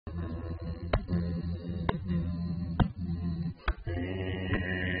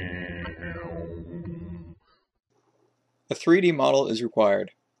3D model is required.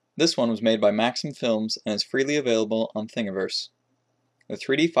 This one was made by Maxim Films and is freely available on Thingiverse. The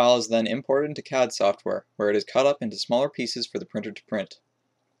 3D file is then imported into CAD software, where it is cut up into smaller pieces for the printer to print.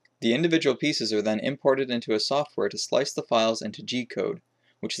 The individual pieces are then imported into a software to slice the files into G-code,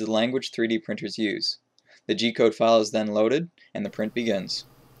 which is the language 3D printers use. The G-code file is then loaded, and the print begins.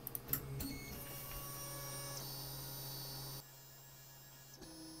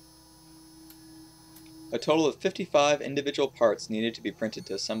 A total of 55 individual parts needed to be printed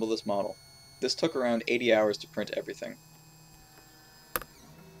to assemble this model. This took around 80 hours to print everything.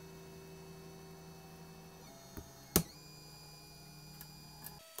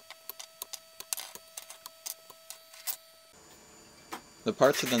 The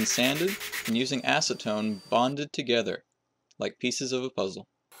parts are then sanded and using acetone bonded together, like pieces of a puzzle.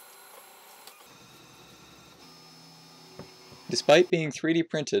 Despite being 3D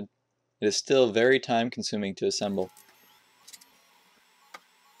printed, it is still very time-consuming to assemble.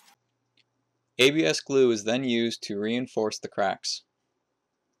 ABS glue is then used to reinforce the cracks.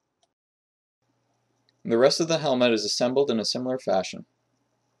 The rest of the helmet is assembled in a similar fashion.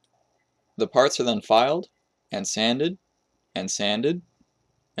 The parts are then filed, and sanded, and sanded,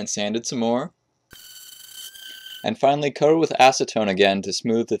 and sanded some more, and finally coated with acetone again to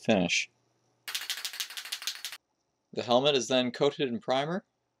smooth the finish. The helmet is then coated in primer,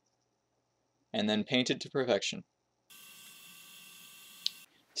 and then painted to perfection.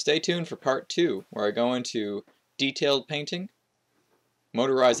 Stay tuned for part 2, where I go into detailed painting,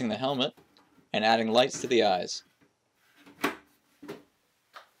 motorizing the helmet, and adding lights to the eyes.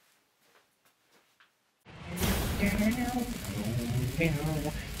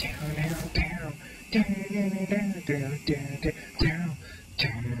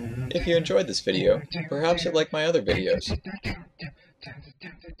 If you enjoyed this video, perhaps you'll like my other videos.